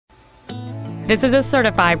This is a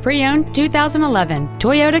certified pre-owned 2011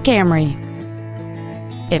 Toyota Camry.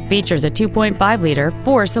 It features a 2.5-liter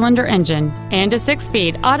four-cylinder engine and a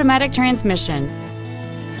 6-speed automatic transmission.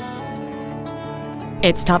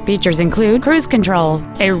 Its top features include cruise control,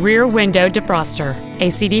 a rear window defroster, a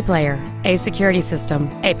CD player, a security system,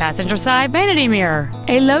 a passenger side vanity mirror,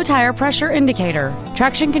 a low tire pressure indicator,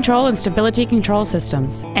 traction control and stability control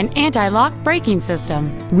systems, an anti-lock braking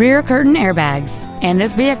system, rear curtain airbags, and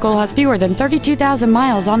this vehicle has fewer than 32,000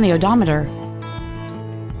 miles on the odometer.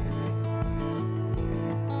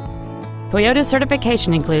 Toyota's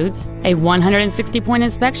certification includes a 160-point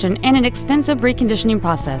inspection and an extensive reconditioning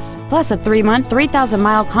process, plus a 3-month,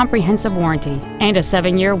 3,000-mile comprehensive warranty and a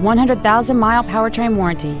 7-year, 100,000-mile powertrain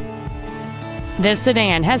warranty. This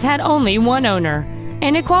sedan has had only one owner,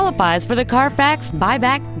 and it qualifies for the Carfax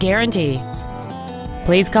buyback guarantee.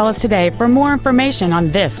 Please call us today for more information on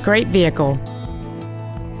this great vehicle.